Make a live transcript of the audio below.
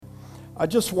I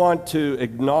just want to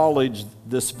acknowledge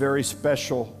this very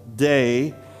special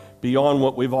day beyond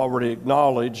what we've already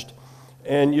acknowledged.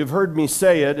 And you've heard me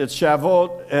say it, it's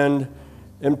Shavuot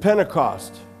and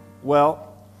Pentecost.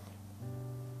 Well,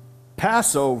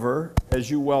 Passover,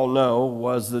 as you well know,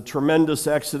 was the tremendous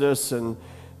exodus and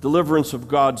deliverance of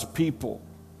God's people.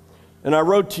 And I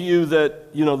wrote to you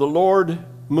that, the Lord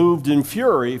moved in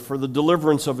fury for the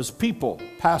deliverance of his people,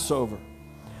 Passover.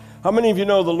 How many of you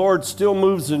know the Lord still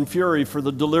moves in fury for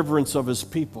the deliverance of his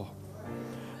people?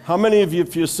 How many of you,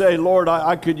 if you say, Lord,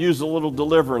 I could use a little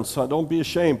deliverance, don't be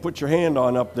ashamed, put your hand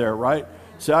on up there, right?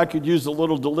 Say, I could use a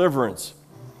little deliverance.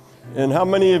 And how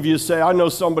many of you say, I know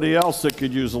somebody else that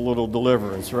could use a little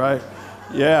deliverance, right?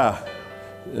 Yeah.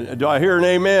 Do I hear an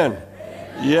amen?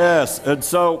 Yes. And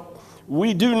so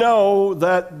we do know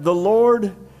that the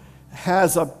Lord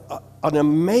has an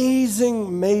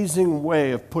amazing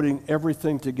way of putting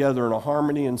everything together in a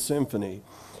harmony and symphony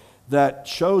that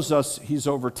shows us he's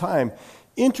over time.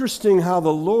 Interesting how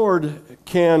the Lord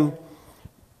can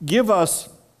give us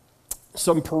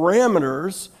some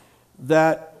parameters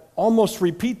that almost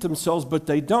repeat themselves, but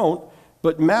they don't.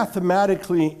 But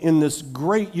mathematically, in this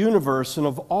great universe and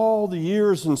of all the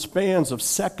years and spans of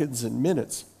seconds and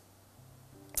minutes,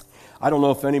 I don't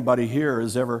know if anybody here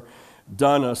has ever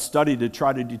done a study to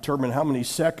try to determine how many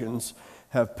seconds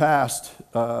have passed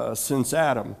since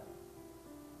Adam.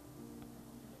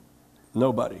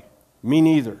 Nobody. Me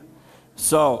neither.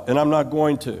 So, and I'm not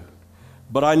going to,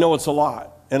 but I know it's a lot.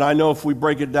 And I know if we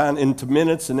break it down into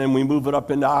minutes and then we move it up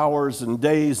into hours and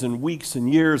days and weeks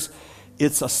and years,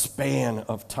 it's a span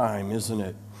of time, isn't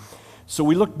it? So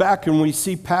we look back and we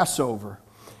see Passover.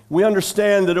 We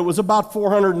understand that it was about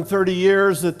 430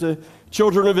 years that the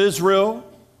children of Israel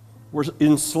were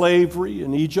in slavery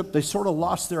in Egypt. They sort of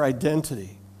lost their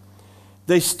identity.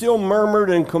 They still murmured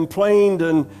and complained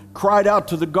and cried out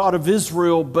to the God of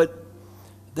Israel, but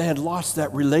they had lost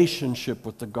that relationship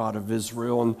with the God of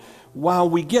Israel. And while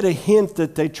we get a hint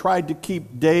that they tried to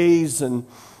keep days and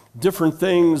different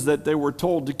things that they were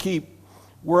told to keep,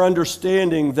 we're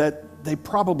understanding that they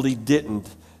probably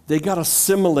didn't. They got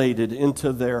assimilated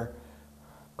into their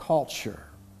culture.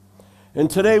 And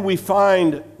today we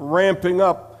find, ramping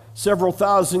up several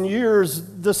thousand years,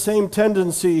 the same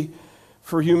tendency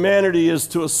for humanity is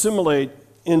to assimilate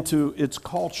into its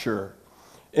culture.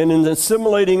 And in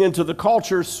assimilating into the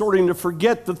culture, starting to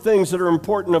forget the things that are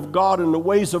important of God and the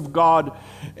ways of God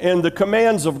and the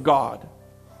commands of God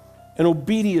and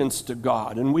obedience to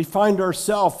God. And we find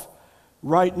ourselves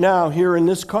right now here in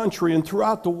this country and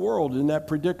throughout the world in that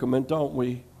predicament, don't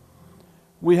we?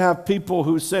 We have people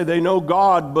who say they know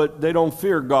God, but they don't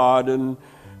fear God. And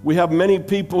we have many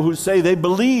people who say they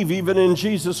believe even in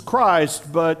Jesus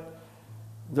Christ, but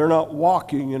they're not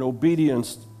walking in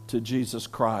obedience to Jesus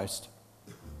Christ.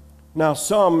 Now,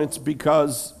 some, it's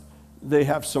because they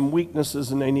have some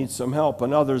weaknesses and they need some help,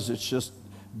 and others, it's just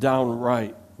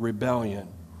downright rebellion.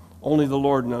 Only the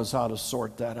Lord knows how to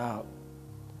sort that out.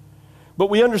 But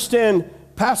we understand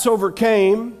Passover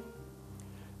came,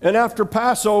 and after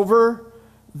Passover,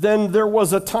 then there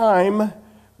was a time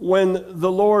when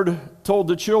the Lord told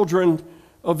the children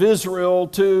of Israel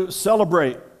to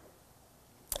celebrate.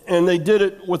 And they did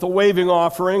it with a waving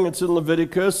offering. It's in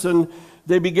Leviticus, and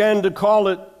they began to call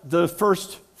it the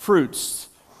first fruits.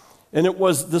 And it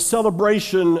was the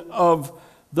celebration of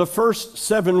the first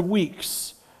 7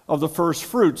 weeks of the first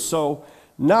fruits. So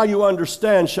now you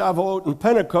understand Shavuot and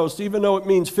Pentecost, even though it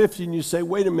means 50, and you say,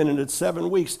 wait a minute, it's 7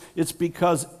 weeks. It's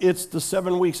because it's the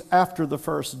 7 weeks after the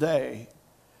first day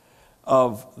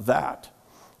of that.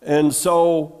 And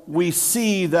so we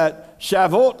see that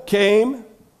Shavuot came,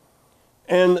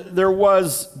 and there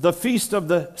was the feast of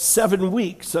the 7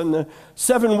 weeks, and the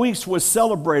 7 weeks was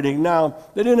celebrating. Now,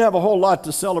 they didn't have a whole lot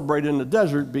to celebrate in the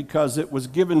desert because it was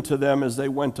given to them as they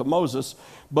went to Moses,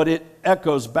 but it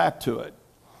echoes back to it.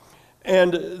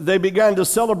 And they began to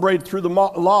celebrate through the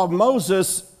law of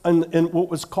Moses and what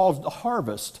was called the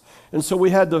harvest. And so we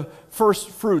had the first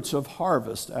fruits of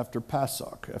harvest after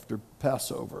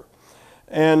Passover.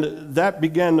 And that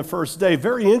began the first day.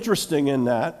 Very interesting in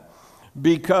that,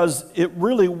 because it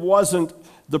really wasn't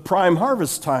the prime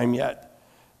harvest time yet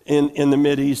in the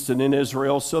Mideast and in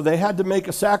Israel. So they had to make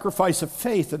a sacrifice of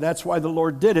faith, and that's why the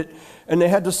Lord did it. And they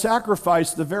had to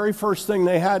sacrifice the very first thing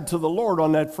they had to the Lord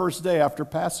on that first day after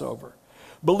Passover,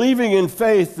 believing in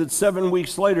faith that 7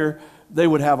 weeks later they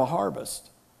would have a harvest.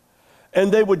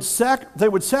 And they would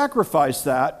sacrifice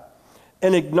that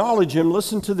and acknowledge him,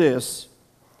 listen to this,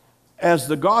 as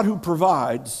the God who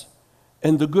provides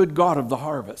and the good God of the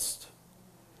harvest.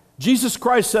 Jesus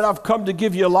Christ said, I've come to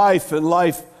give you life and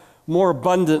life more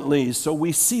abundantly. So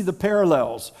we see the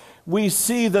parallels. We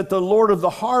see that the Lord of the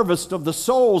harvest of the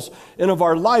souls and of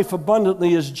our life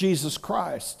abundantly is Jesus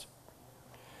Christ.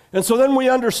 And so then we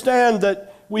understand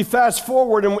that we fast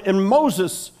forward and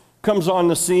Moses comes on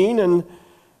the scene, and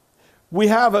we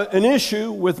have an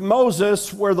issue with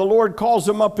Moses where the Lord calls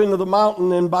him up into the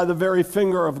mountain, and by the very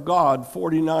finger of God,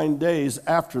 49 days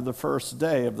after the first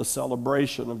day of the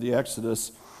celebration of the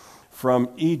Exodus from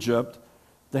Egypt,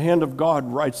 the hand of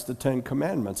God writes the Ten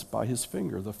Commandments by his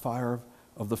finger, the fire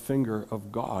of the finger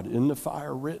of God, in the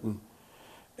fire written.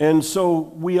 And so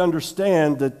we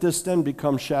understand that this then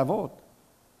becomes Shavuot.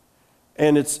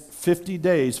 And it's 50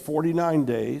 days, 49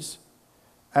 days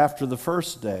after the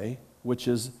first day, which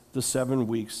is the 7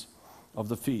 weeks of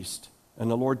the feast. And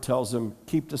the Lord tells him,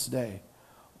 keep this day,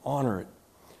 honor it.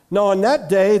 Now on that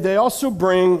day, they also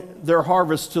bring their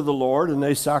harvest to the Lord, and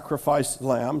they sacrifice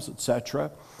lambs,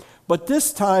 etc. But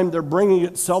this time they're bringing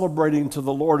it, celebrating to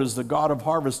the Lord as the God of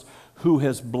harvest who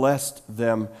has blessed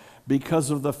them because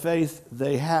of the faith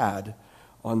they had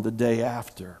on the day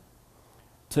after.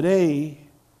 Today,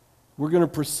 we're going to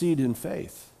proceed in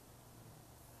faith.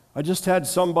 I just had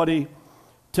somebody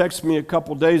text me a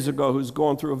couple days ago who's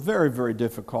going through a very, very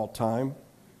difficult time.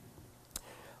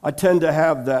 I tend to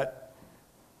have that,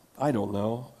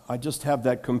 I just have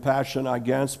that compassion, I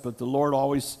guess, but the Lord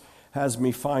always has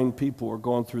me find people who are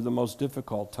going through the most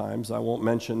difficult times. I won't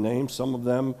mention names. Some of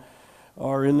them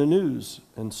are in the news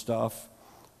and stuff.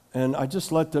 And I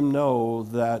just let them know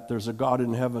that there's a God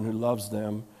in heaven who loves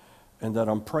them and that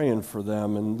I'm praying for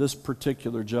them. And this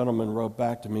particular gentleman wrote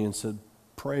back to me and said,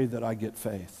 pray that I get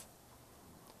faith.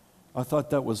 I thought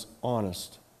that was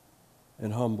honest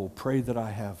and humble. Pray that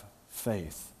I have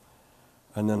faith.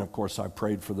 And then, of course, I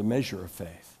prayed for the measure of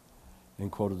faith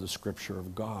and quoted the scripture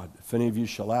of God. If any of you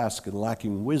shall ask and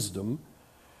lacking wisdom,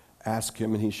 ask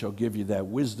him and he shall give you that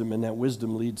wisdom, and that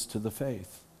wisdom leads to the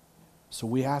faith. So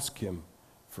we ask him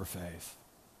for faith.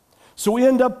 So we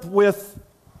end up with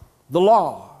the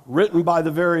law written by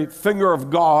the very finger of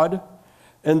God,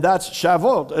 and that's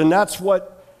Shavuot, and that's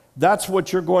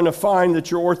what you're going to find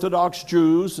that your Orthodox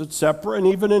Jews, etc., and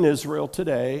even in Israel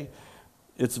today,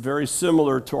 it's very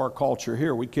similar to our culture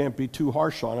here. We can't be too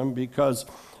harsh on them because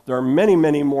there are many,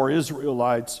 many more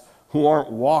Israelites who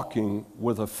aren't walking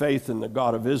with a faith in the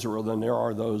God of Israel than there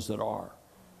are those that are.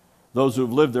 Those who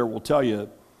have lived there will tell you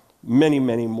many,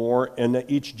 many more, and that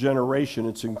each generation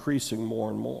it's increasing more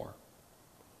and more.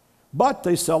 But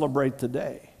they celebrate the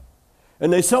day.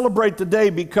 And they celebrate the day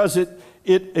because it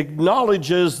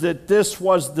acknowledges that this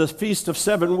was the Feast of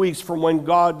 7 weeks from when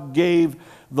God gave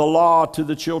the law to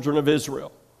the children of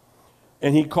Israel.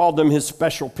 And he called them his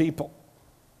special people.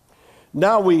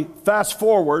 Now we fast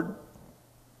forward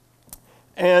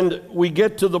and we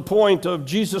get to the point of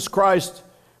Jesus Christ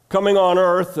coming on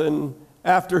earth, and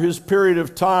after his period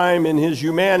of time in his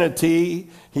humanity,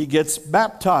 he gets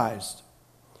baptized.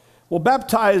 Well,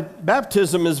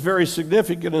 baptism is very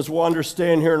significant, as we'll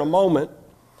understand here in a moment.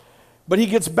 But he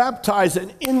gets baptized,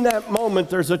 and in that moment,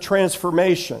 there's a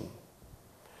transformation.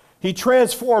 He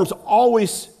transforms,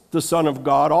 always the Son of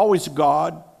God, always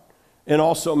God, and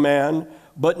also man.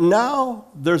 But now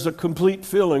there's a complete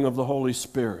filling of the Holy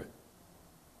Spirit.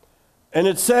 And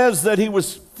it says that he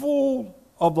was full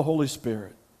of the Holy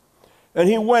Spirit. And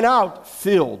he went out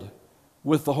filled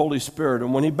with the Holy Spirit.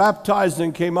 And when he baptized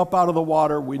and came up out of the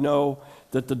water, we know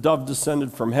that the dove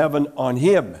descended from heaven on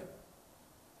him.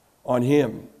 On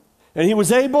him. And he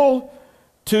was able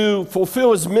to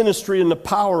fulfill his ministry in the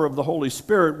power of the Holy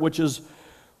Spirit, which is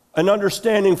an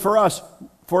understanding for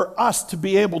us to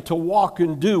be able to walk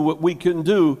and do what we can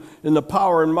do in the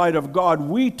power and might of God.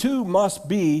 We too must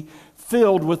be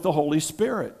filled with the Holy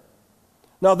Spirit.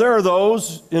 Now, there are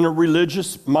those in a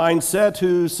religious mindset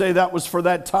who say that was for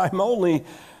that time only,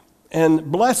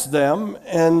 and bless them.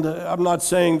 And I'm not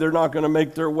saying they're not going to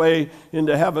make their way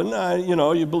into heaven.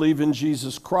 You believe in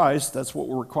Jesus Christ. That's what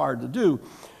we're required to do.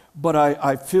 But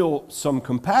I feel some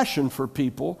compassion for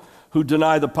people who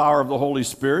deny the power of the Holy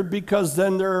Spirit, because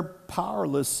then they're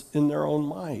powerless in their own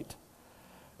might.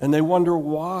 And they wonder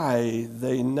why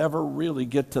they never really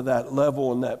get to that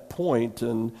level and that point.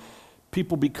 And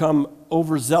people become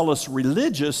overzealous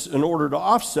religious in order to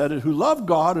offset it, who love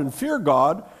God and fear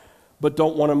God, but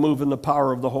don't want to move in the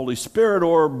power of the Holy Spirit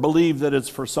or believe that it's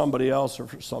for somebody else or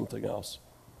for something else.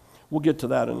 We'll get to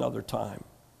that another time.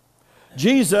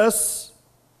 Jesus,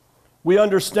 we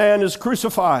understand, is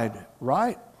crucified,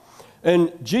 right?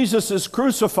 And Jesus is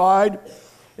crucified,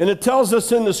 and it tells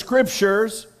us in the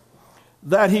scriptures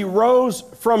that he rose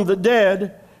from the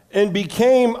dead and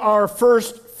became our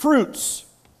first fruits.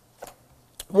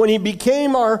 When he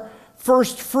became our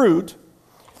first fruit,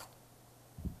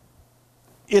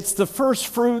 It's the first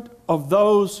fruit of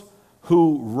those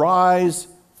who rise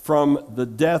from the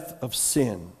death of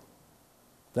sin.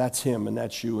 That's him, and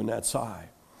that's you, and that's I.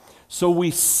 So we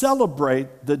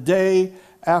celebrate the day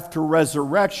after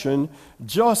resurrection,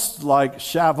 just like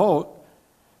Shavuot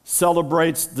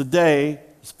celebrates the day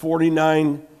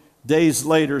 49 days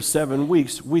later, 7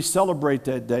 weeks. We celebrate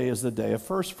that day as the day of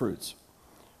first fruits,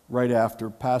 right after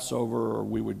Passover, or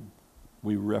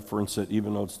we reference it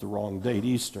even though it's the wrong date,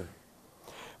 Easter.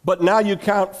 But now you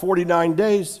count 49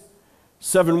 days,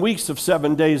 7 weeks of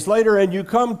 7 days later, and you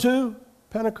come to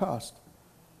Pentecost.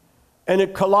 And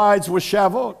it collides with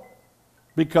Shavuot,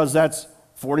 because that's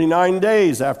 49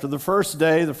 days after the first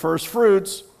day, the first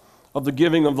fruits of the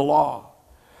giving of the law.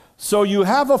 So you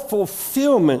have a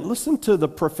fulfillment. Listen to the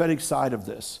prophetic side of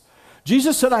this.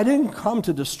 Jesus said, I didn't come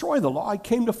to destroy the law, I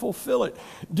came to fulfill it.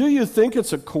 Do you think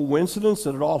it's a coincidence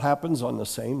that it all happens on the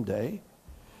same day?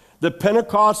 That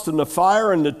Pentecost and the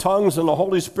fire and the tongues and the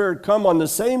Holy Spirit come on the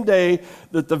same day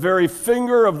that the very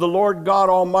finger of the Lord God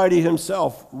Almighty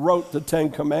himself wrote the 10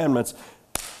 Commandments.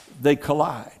 They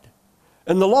collide.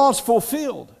 And the law is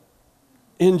fulfilled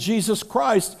in Jesus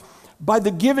Christ by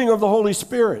the giving of the Holy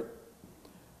Spirit.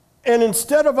 And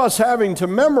instead of us having to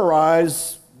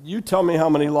memorize, you tell me how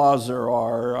many laws there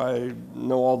are, I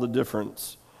know all the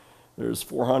difference. There's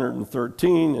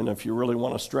 413, and if you really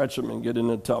want to stretch them and get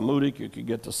into Talmudic, you could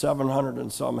get to 700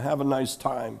 and some. Have a nice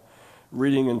time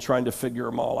reading and trying to figure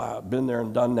them all out. Been there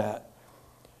and done that.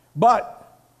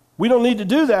 But we don't need to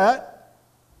do that,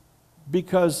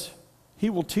 because he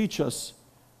will teach us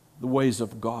the ways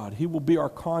of God. He will be our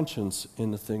conscience in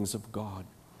the things of God.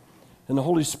 And the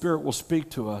Holy Spirit will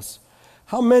speak to us.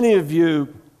 How many of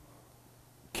you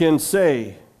can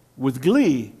say with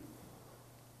glee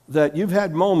that you've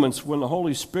had moments when the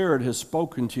Holy Spirit has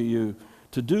spoken to you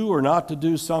to do or not to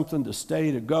do something, to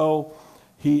stay, to go?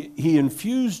 He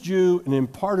infused you and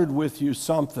imparted with you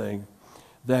something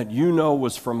that you know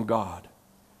was from God.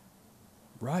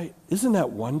 Right? Isn't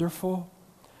that wonderful?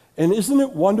 And isn't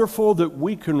it wonderful that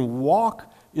we can walk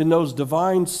in those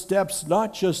divine steps,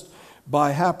 not just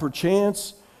by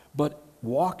happerchance, but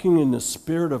walking in the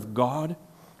Spirit of God?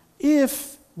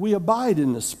 If we abide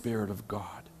in the Spirit of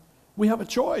God, we have a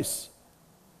choice.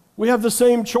 We have the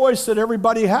same choice that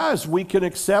everybody has. We can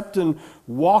accept and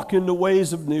walk in the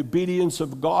ways of the obedience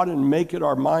of God and make it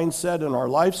our mindset and our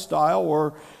lifestyle,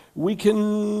 or we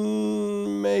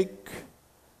can make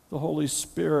the Holy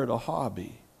Spirit a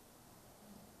hobby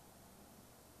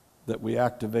that we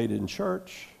activate in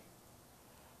church,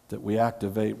 that we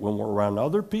activate when we're around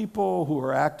other people who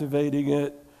are activating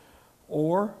it,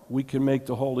 or we can make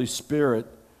the Holy Spirit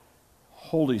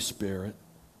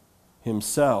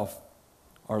himself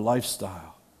our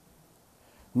lifestyle.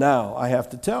 Now, I have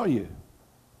to tell you,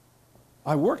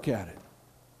 I work at it.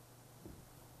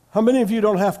 How many of you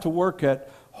don't have to work at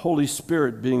Holy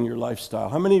Spirit being your lifestyle?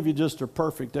 How many of you just are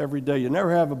perfect every day? You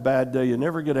never have a bad day. You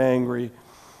never get angry.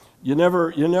 You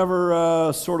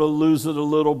never sort of lose it a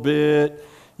little bit.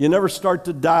 You never start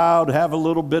to doubt, have a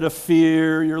little bit of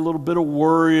fear. You're a little bit of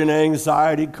worry and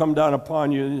anxiety come down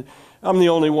upon you. I'm the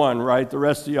only one, right? The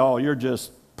rest of y'all, you're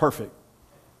just perfect.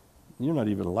 You're not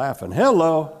even laughing.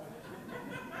 Hello.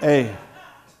 Hey,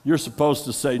 you're supposed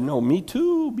to say, no, me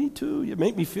too, me too. You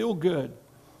make me feel good.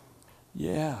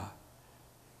 Yeah.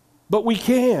 But we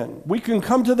can. We can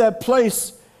come to that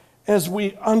place as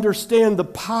we understand the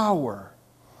power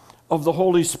of the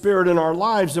Holy Spirit in our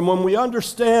lives. And when we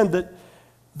understand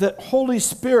that Holy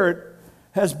Spirit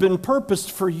has been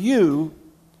purposed for you,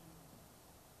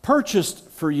 purchased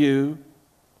for you.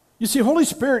 You see, Holy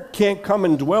Spirit can't come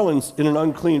and dwell in an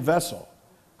unclean vessel.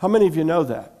 How many of you know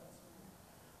that?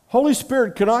 Holy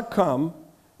Spirit cannot come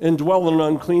and dwell in an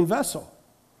unclean vessel.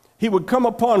 He would come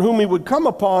upon whom he would come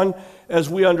upon, as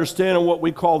we understand in what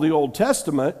we call the Old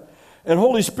Testament, and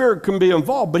Holy Spirit can be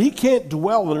involved, but he can't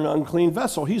dwell in an unclean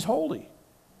vessel. He's holy.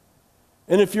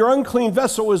 And if your unclean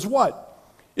vessel is what?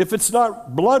 If it's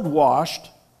not blood washed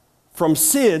from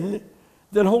sin,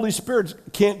 then Holy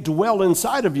Spirit can't dwell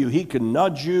inside of you. He can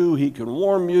nudge you, he can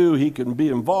warm you, he can be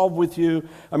involved with you.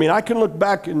 I mean, I can look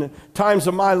back in times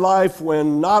of my life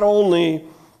when not only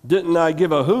didn't I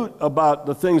give a hoot about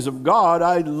the things of God,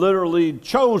 I literally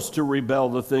chose to rebel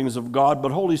the things of God,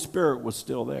 but Holy Spirit was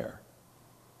still there.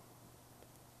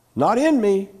 Not in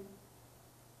me,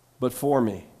 but for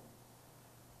me.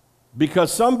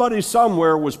 Because somebody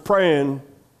somewhere was praying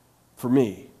for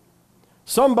me.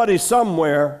 Somebody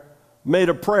somewhere made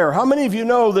a prayer. How many of you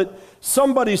know that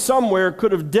somebody somewhere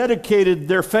could have dedicated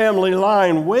their family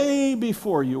line way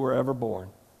before you were ever born?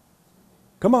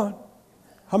 Come on.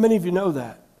 How many of you know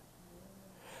that?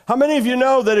 How many of you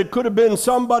know that it could have been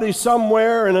somebody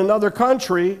somewhere in another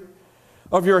country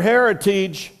of your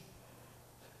heritage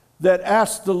that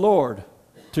asked the Lord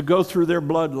to go through their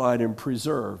bloodline and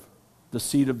preserve the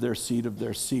seed of their seed of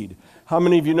their seed? How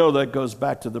many of you know that goes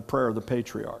back to the prayer of the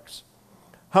patriarchs?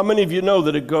 How many of you know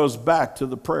that it goes back to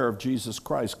the prayer of Jesus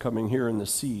Christ coming here in the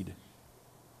seed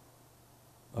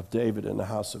of David in the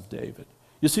house of David?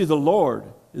 You see, the Lord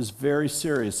is very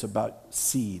serious about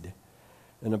seed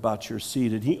and about your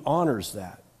seed, and he honors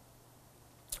that.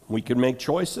 We can make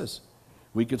choices.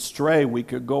 We could stray. We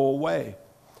could go away.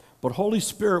 But Holy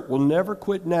Spirit will never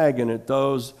quit nagging at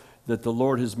those that the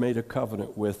Lord has made a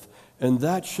covenant with. And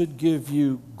that should give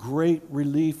you great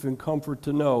relief and comfort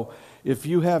to know if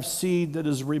you have seed that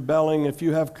is rebelling, if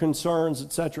you have concerns,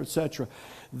 etc.,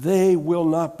 they will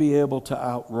not be able to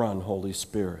outrun Holy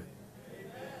Spirit.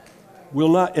 Will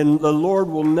not, and the Lord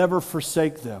will never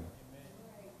forsake them.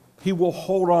 He will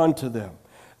hold on to them.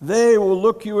 They will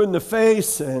look you in the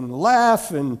face and laugh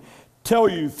and tell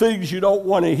you things you don't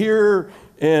want to hear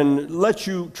and let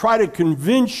you try to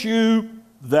convince you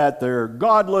that they're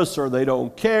godless or they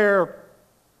don't care,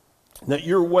 that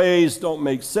your ways don't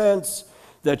make sense,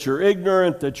 that you're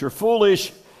ignorant, that you're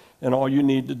foolish, and all you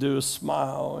need to do is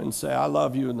smile and say, I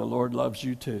love you and the Lord loves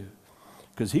you too,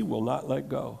 because he will not let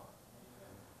go.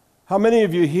 How many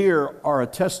of you here are a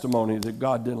testimony that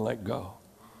God didn't let go?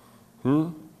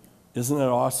 Isn't that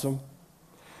awesome?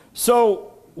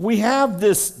 So we have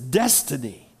this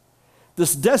destiny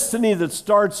that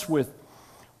starts with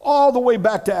all the way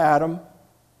back to Adam,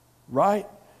 right?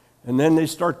 And then they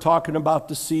start talking about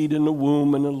the seed in the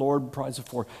womb and the Lord provides it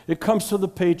for. It comes to the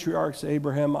patriarchs,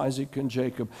 Abraham, Isaac, and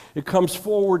Jacob. It comes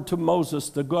forward to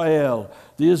Moses, the Goel,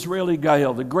 the Israeli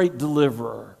Goel, the great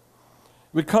deliverer.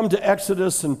 We come to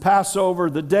Exodus and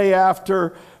Passover the day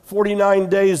after. 49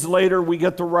 days later, we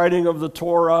get the writing of the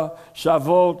Torah,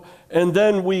 Shavuot. And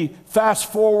then we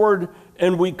fast forward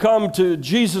and we come to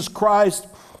Jesus Christ.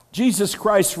 Jesus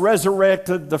Christ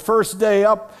resurrected the first day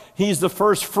up. He's the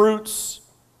first fruits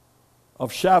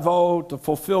of Shavuot, the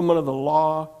fulfillment of the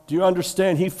law. Do you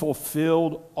understand? He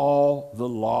fulfilled all the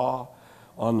law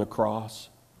on the cross.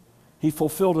 He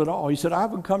fulfilled it all. He said, I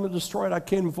haven't come to destroy it. I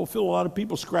came to fulfill. A lot of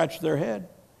people scratch their head.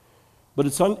 But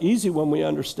it's easy when we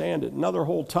understand it. Another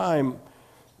whole time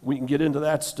we can get into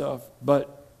that stuff.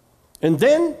 And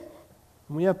then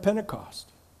we have Pentecost.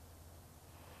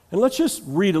 And let's just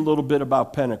read a little bit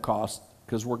about Pentecost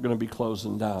because we're going to be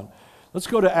closing down. Let's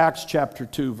go to Acts chapter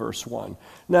 2, verse 1.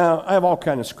 Now, I have all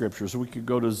kinds of scriptures. We could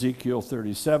go to Ezekiel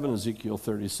 37,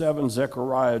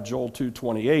 Zechariah, Joel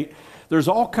 2:28. There's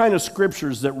all kinds of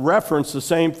scriptures that reference the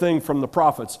same thing from the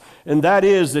prophets. And that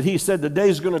is that he said, the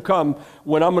day's going to come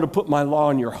when I'm going to put my law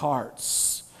in your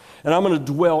hearts. And I'm going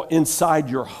to dwell inside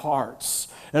your hearts.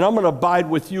 And I'm going to abide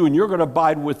with you, and you're going to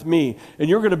abide with me. And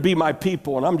you're going to be my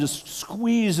people. And I'm just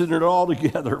squeezing it all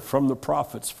together from the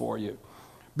prophets for you.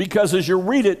 Because as you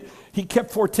read it, he kept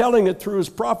foretelling it through his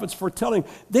prophets, foretelling.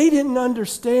 They didn't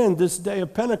understand this day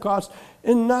of Pentecost,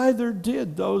 and neither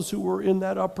did those who were in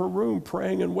that upper room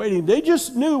praying and waiting. They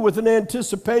just knew with an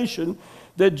anticipation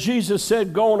that Jesus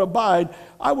said, go and abide.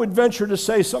 I would venture to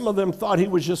say some of them thought he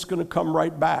was just going to come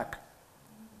right back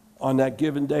on that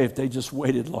given day if they just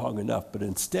waited long enough. But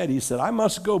instead he said, I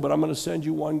must go, but I'm going to send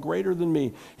you one greater than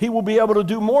me. He will be able to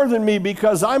do more than me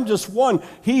because I'm just one.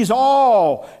 He's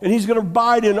all, and he's going to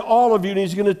abide in all of you, and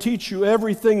he's going to teach you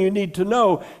everything you need to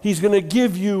know. He's going to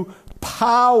give you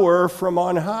power from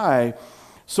on high.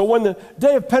 So when the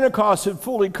day of Pentecost had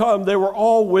fully come, they were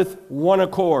all with one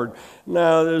accord.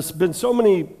 Now, there's been so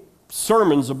many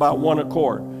sermons about one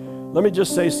accord. Let me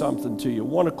just say something to you.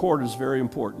 One accord is very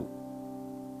important.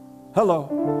 Hello.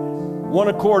 One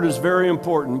accord is very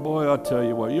important. Boy, I'll tell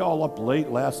you what, you all up late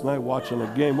last night watching a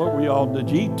game. What were y'all, did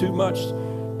you eat too much?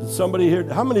 Did somebody here,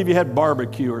 how many of you had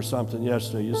barbecue or something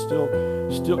yesterday? You still,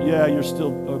 yeah, you're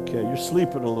still, okay, you're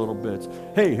sleeping a little bit.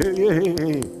 Hey,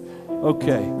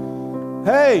 okay.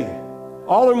 Hey,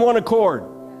 all in one accord.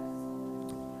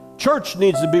 Church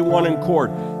needs to be one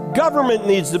accord. Government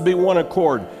needs to be one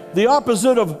accord. The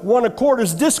opposite of one accord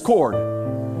is discord.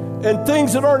 And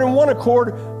things that aren't in one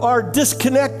accord are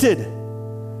disconnected.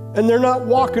 And they're not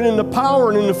walking in the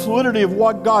power and in the fluidity of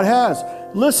what God has.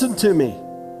 Listen to me.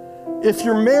 If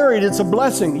you're married, it's a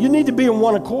blessing. You need to be in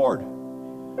one accord.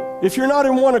 If you're not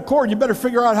in one accord, you better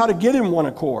figure out how to get in one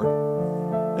accord.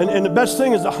 And the best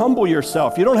thing is to humble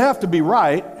yourself. You don't have to be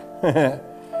right.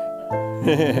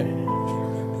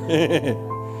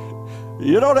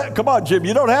 Come on, Jim,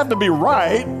 you don't have to be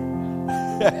right.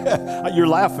 You're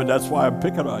laughing, that's why I'm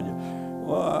picking on you.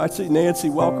 Well, I see Nancy,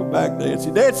 welcome back, Nancy.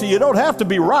 Nancy, you don't have to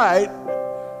be right,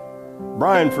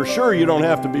 Brian, for sure you don't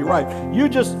have to be right. You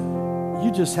just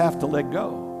have to let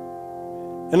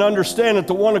go and understand that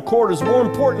the one accord is more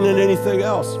important than anything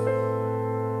else.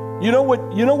 You know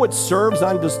what serves?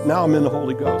 Now I'm in the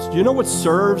Holy Ghost. You know what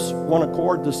serves one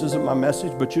accord? This isn't my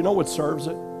message, but you know what serves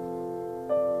it?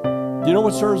 Do you know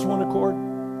what serves one accord?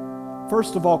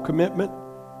 First of all, commitment.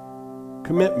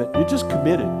 Commitment. You're just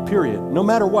committed, period. No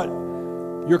matter what,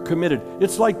 you're committed.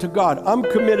 It's like to God. I'm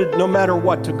committed no matter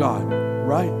what to God,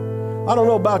 right? I don't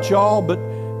know about y'all, but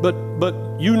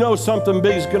you know something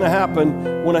big is going to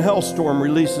happen when a hellstorm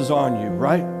releases on you,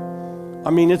 right? I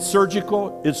mean, it's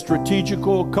surgical, it's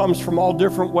strategical, it comes from all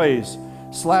different ways.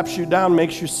 Slaps you down,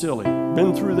 makes you silly.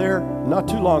 Been through there not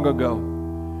too long ago,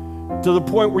 to the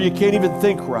point where you can't even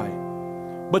think right.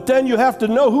 But then you have to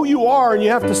know who you are, and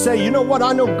you have to say, you know what,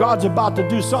 I know God's about to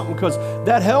do something, because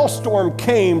that hailstorm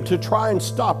came to try and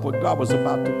stop what God was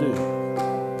about to do.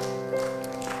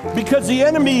 Because the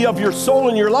enemy of your soul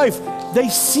and your life, they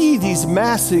see these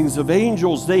massings of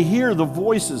angels. They hear the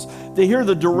voices. They hear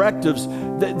the directives.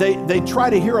 They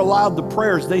try to hear aloud the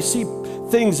prayers. They see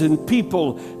things and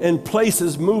people and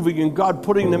places moving, and God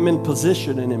putting them in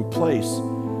position and in place.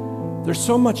 There's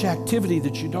so much activity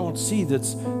that you don't see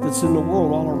that's in the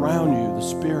world all around you, the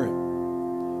Spirit.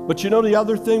 But you know the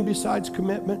other thing besides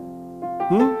commitment?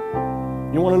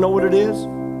 You want to know what it is?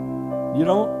 You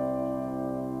don't?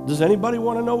 Does anybody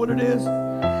want to know what it is?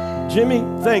 Jimmy,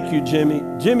 thank you, Jimmy.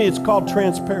 Jimmy, it's called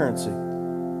transparency.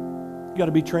 You got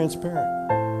to be transparent.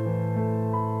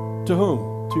 To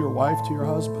whom? To your wife, to your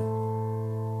husband.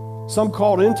 Some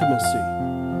call it intimacy.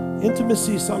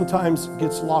 Intimacy sometimes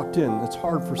gets locked in. It's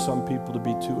hard for some people to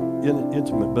be too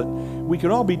intimate, but we can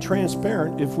all be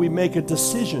transparent if we make a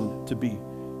decision to be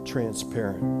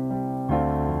transparent.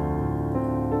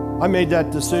 I made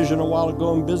that decision a while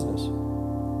ago in business,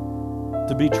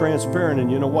 to be transparent, and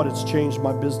you know what? It's changed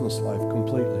my business life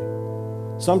completely.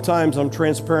 Sometimes I'm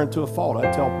transparent to a fault.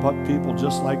 I tell people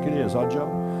just like it is, huh, Joe?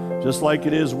 Just like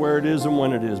it is, where it is, and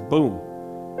when it is. Boom.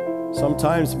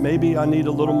 Sometimes maybe I need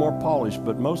a little more polish,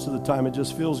 but most of the time it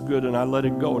just feels good, and I let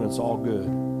it go, and it's all good.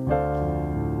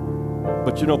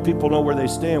 But you know, people know where they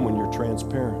stand when you're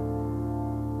transparent.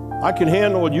 I can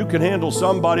handle it. You can handle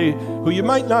somebody who you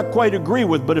might not quite agree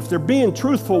with, but if they're being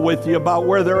truthful with you about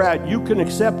where they're at, you can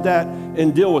accept that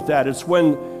and deal with that. It's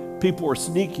when people are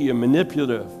sneaky and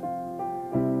manipulative.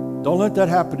 Don't let that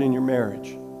happen in your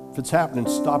marriage. If it's happening,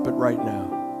 stop it right now.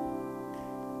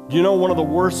 Do you know one of the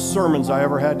worst sermons I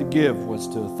ever had to give was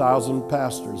to 1,000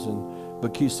 pastors in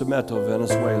Barquisimeto,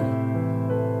 Venezuela.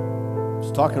 I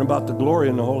was talking about the glory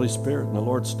and the Holy Spirit, and the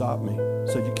Lord stopped me. He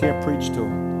said, you can't preach to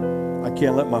them. I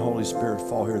can't let my Holy Spirit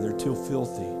fall here. They're too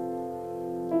filthy.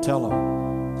 Tell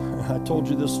them. I told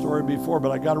you this story before,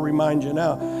 but I got to remind you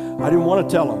now. I didn't want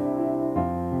to tell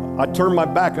them. I turned my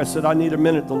back. I said, I need a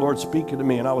minute. The Lord's speaking to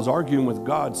me. And I was arguing with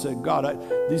God. Said, God,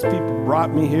 these people brought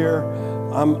me here.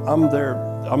 I'm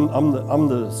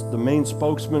the main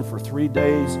spokesman for 3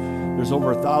 days. There's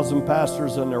over 1,000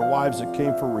 pastors and their wives that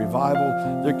came for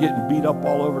revival. They're getting beat up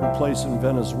all over the place in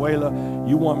Venezuela.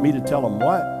 You want me to tell them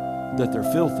what? That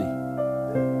they're filthy.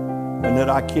 And that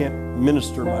I can't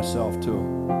minister myself to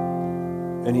them.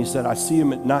 And he said, I see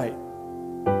them at night.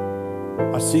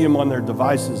 I see them on their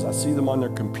devices. I see them on their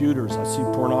computers. I see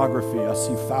pornography. I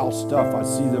see foul stuff. I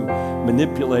see them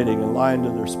manipulating and lying to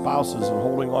their spouses and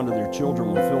holding on to their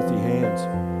children with filthy hands.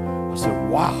 I said,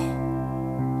 wow.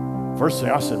 First thing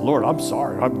I said, Lord, I'm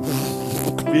sorry.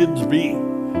 Kids be.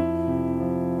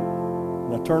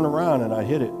 And I turned around and I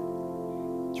hit it.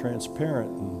 Transparent.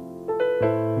 And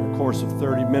in the course of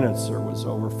 30 minutes, there was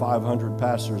over 500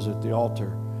 pastors at the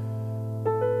altar,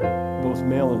 both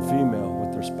male and female,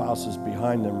 with their spouses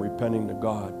behind them, repenting to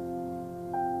God.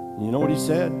 And you know what he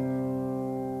said?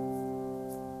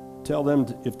 Tell them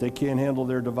if they can't handle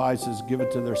their devices, give it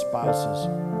to their spouses.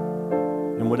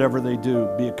 And whatever they do,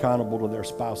 be accountable to their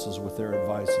spouses with their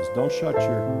advices. Don't shut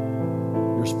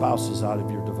your spouses out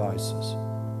of your devices.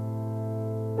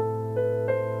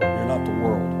 You're not the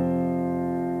world.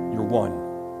 You're one.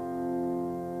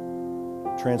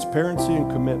 Transparency and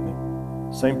commitment.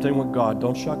 Same thing with God.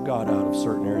 Don't shut God out of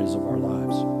certain areas of our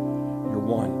lives. You're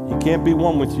one. He can't be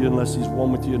one with you unless he's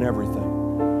one with you in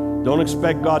everything. Don't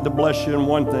expect God to bless you in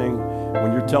one thing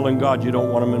when you're telling God you don't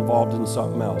want him involved in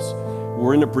something else.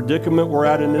 We're in the predicament we're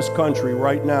at in this country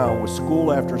right now with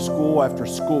school after school after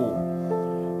school,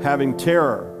 having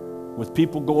terror with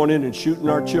people going in and shooting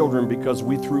our children because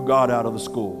we threw God out of the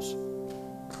schools.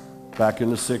 Back in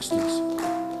the 60s.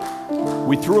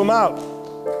 We threw them out,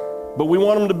 but we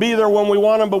want them to be there when we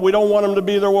want them, but we don't want them to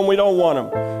be there when we don't want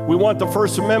them. We want the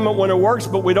First Amendment when it works,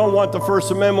 but we don't want the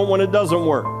First Amendment when it doesn't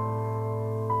work.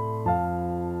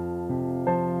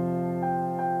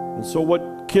 And so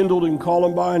what kindled in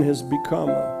Columbine has become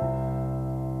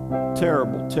a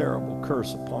terrible, terrible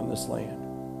curse upon this land.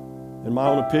 In my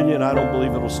own opinion, I don't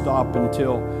believe it'll stop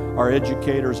until our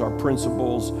educators, our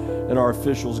principals, and our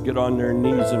officials get on their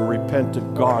knees and repent to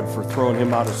God for throwing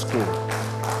him out of school.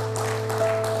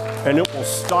 And it will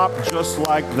stop just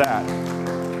like that.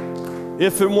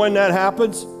 If and when that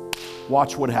happens,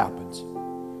 watch what happens.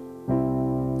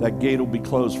 That gate will be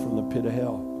closed from the pit of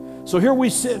hell. So here we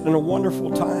sit in a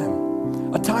wonderful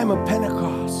time, a time of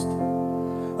Pentecost,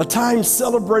 a time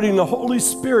celebrating the Holy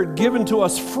Spirit given to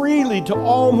us freely to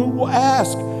all who will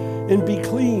ask and be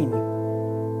clean.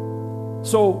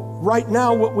 So right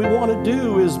now what we want to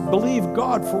do is believe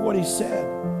God for what he said.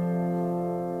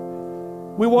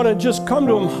 We want to just come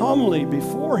to him humbly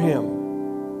before him.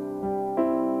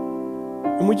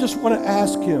 And we just want to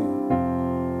ask him,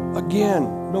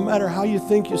 again, no matter how you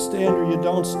think you stand or you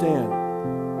don't stand,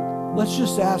 let's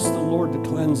just ask the Lord to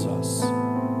cleanse us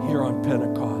here on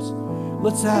Pentecost.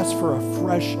 Let's ask for a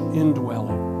fresh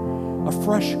indwelling, a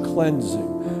fresh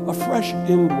cleansing, a fresh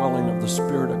indwelling of the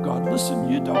Spirit of God. Listen,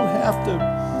 you don't have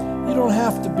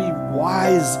to be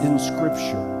wise in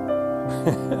Scripture.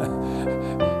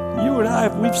 You and I,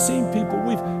 we've seen people,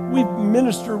 we've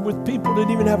ministered with people that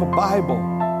didn't even have a Bible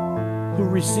who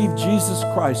received Jesus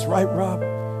Christ, right, Rob?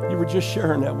 You were just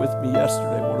sharing that with me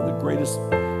yesterday, one of the greatest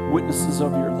witnesses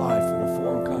of your life in a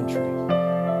foreign country.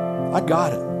 I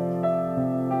got it.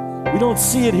 We don't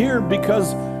see it here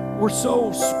because we're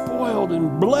so spoiled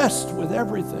and blessed with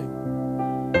everything.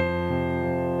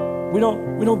 We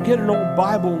don't get an old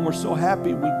Bible and we're so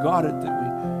happy we got it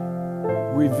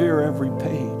that we revere every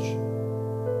page.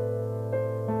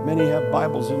 Many have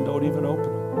Bibles and don't even open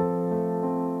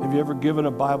them. Have you ever given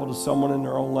a Bible to someone in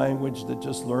their own language that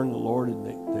just learned the Lord and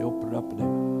they open it up and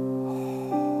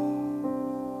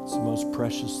it's the most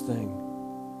precious thing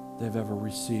they've ever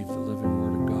received, the living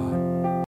Word of God.